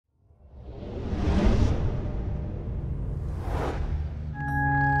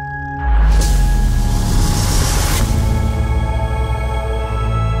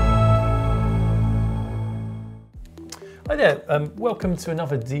Hi there, welcome to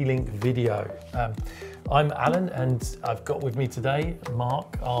another D-Link video. I'm Alan and I've got with me today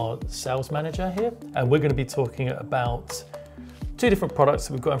Mark, our sales manager here, and we're going to be talking about two different products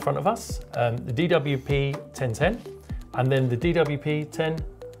that we've got in front of us, the DWP-1010 and then the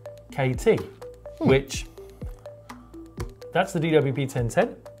DWP-10KT, which that's the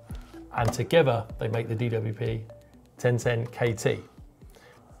DWP-1010 and together they make the DWP-1010KT.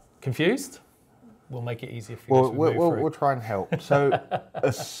 Confused? We'll make it easier for you to move through. We'll try and help. So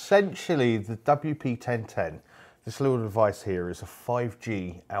essentially the WP-1010, this little device here is a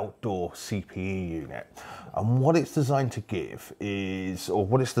 5G outdoor CPE unit. And what it's designed to give is, or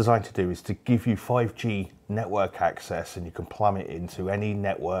what it's designed to do is to give you 5G network access, and you can plumb it into any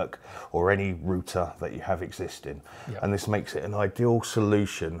network or any router that you have existing. Yep. And this makes it an ideal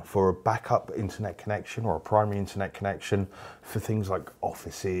solution for a backup internet connection or a primary internet connection for things like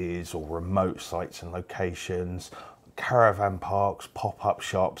offices or remote sites and locations, caravan parks, pop-up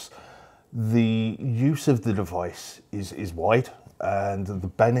shops. The use of the device is wide, and the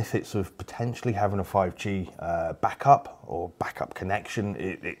benefits of potentially having a 5G backup or backup connection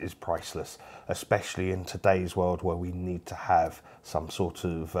is priceless, especially in today's world where we need to have some sort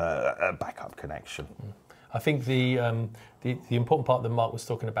of a backup connection. I think the important part that Mark was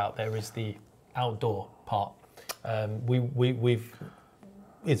talking about there is the outdoor part.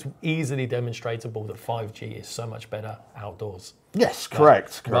 It's easily demonstratable that 5G is so much better outdoors. Yes,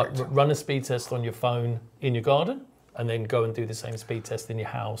 correct. Run a speed test on your phone in your garden and then go and do the same speed test in your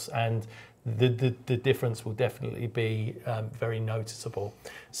house, and the difference will definitely be very noticeable.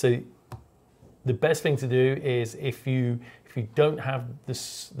 So the best thing to do is if you don't have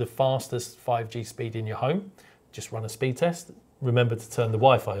the fastest 5G speed in your home, just run a speed test. Remember to turn the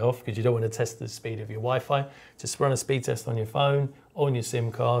Wi-Fi off because you don't want to test the speed of your Wi-Fi. Just run a speed test on your phone, on your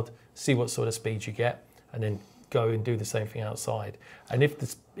SIM card, see what sort of speed you get, and then go and do the same thing outside. And if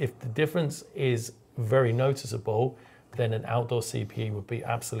the difference is very noticeable, then an outdoor CPE would be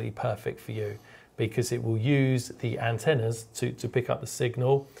absolutely perfect for you, because it will use the antennas to pick up the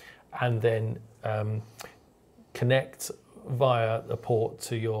signal and then connect via a port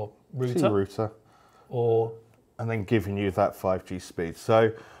to your router. And then giving you that 5G speed.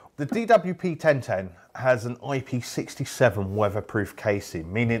 So the DWP-1010 has an IP67 weatherproof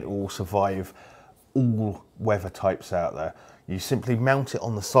casing, meaning it will survive all weather types out there. You simply mount it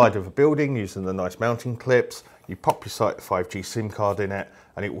on the side of a building using the nice mounting clips. You pop your 5G SIM card in it,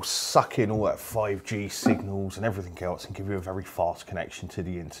 and it will suck in all that 5G signals and everything else and give you a very fast connection to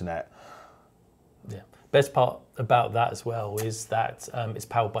the internet. Yeah. Best part about that as well is that it's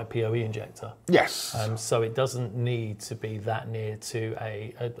powered by PoE Injector. Yes. So it doesn't need to be that near to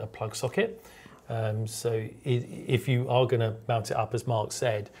a plug socket. So if you are going to mount it up, as Mark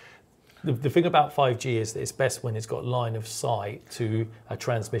said, the thing about 5G is that it's best when it's got line of sight to a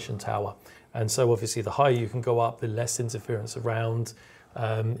transmission tower. And so obviously the higher you can go up, the less interference around,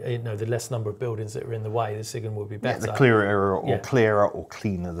 the less number of buildings that are in the way, the signal will be better. Yeah, the clearer or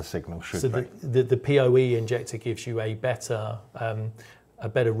cleaner the signal should be. So the PoE injector gives you a better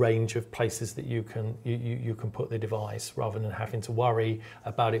range of places that you can put the device, rather than having to worry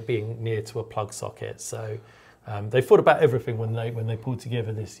about it being near to a plug socket. So they thought about everything when they pulled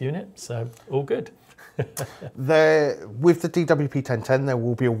together this unit. So all good. With the DWP-1010, there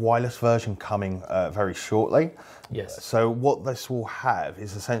will be a wireless version coming very shortly. Yes. So what this will have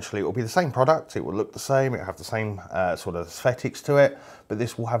is essentially, it will be the same product, it will look the same, it will have the same sort of aesthetics to it, but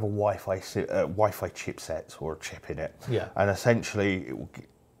this will have a Wi-Fi chipset or a chip in it. Yeah. And essentially,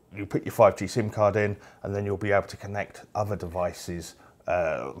 you put your 5G SIM card in, and then you'll be able to connect other devices,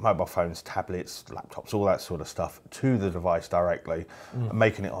 mobile phones, tablets, laptops, all that sort of stuff to the device directly,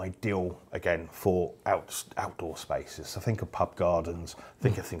 making it ideal again for outdoor spaces. So think of pub gardens,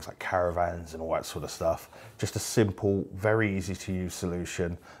 think of things like caravans and all that sort of stuff. Just a simple, very easy to use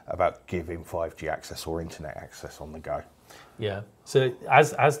solution about giving 5G access or internet access on the go. Yeah, so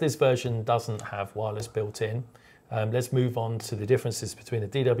as this version doesn't have wireless built in, let's move on to the differences between the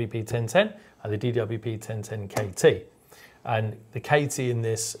DWP-1010 and the DWP-1010KT. And the KT in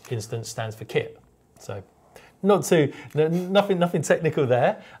this instance stands for kit. So nothing technical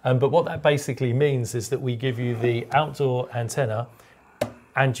there, but what that basically means is that we give you the outdoor antenna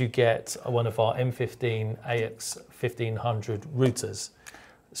and you get one of our M15 AX1500 routers.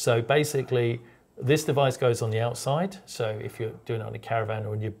 So basically this device goes on the outside. So if you're doing it on a caravan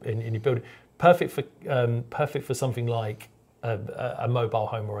or in your building, perfect for something like a mobile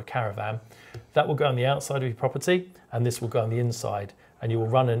home or a caravan. That will go on the outside of your property, and this will go on the inside, and you will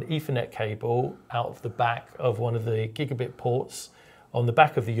run an Ethernet cable out of the back of one of the gigabit ports on the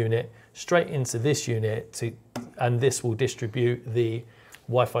back of the unit straight into this unit, and this will distribute the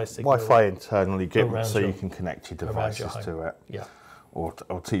Wi-Fi signal. Wi-Fi internally given, so you can connect your devices to it. Yeah. Or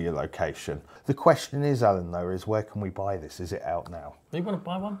to your location. The question is, Alan, though, is where can we buy this? Is it out now? You want to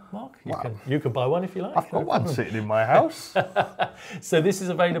buy one, Mark? You can buy one if you like. I've got one sitting in my house. So this is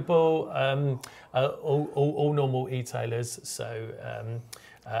available all normal e-tailers. So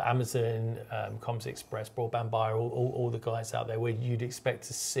Amazon, Comms Express, Broadband Buyer, all the guys out there where you'd expect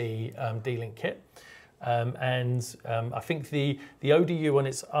to see D-Link kit. I think the ODU on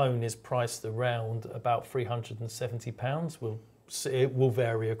its own is priced around about £370. It will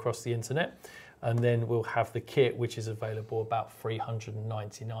vary across the internet, and then we'll have the kit, which is available about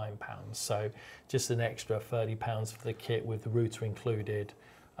 £399. So just an extra £30 for the kit with the router included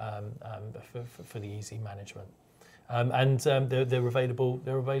for the easy management. They're available.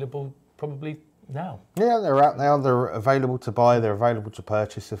 They're available probably now. Yeah, they're out now. They're available to buy. They're available to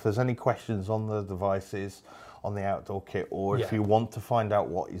purchase. If there's any questions on the devices, on the outdoor kit, or if you want to find out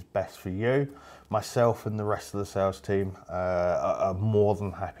what is best for you, myself and the rest of the sales team are more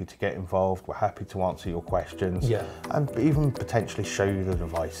than happy to get involved. We're happy to answer your questions and even potentially show you the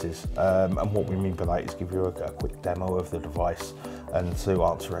devices. And what we mean by that is give you a quick demo of the device and to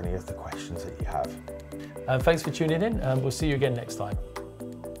answer any of the questions that you have. Thanks for tuning in, and we'll see you again next time.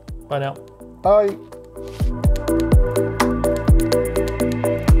 Bye now. Bye.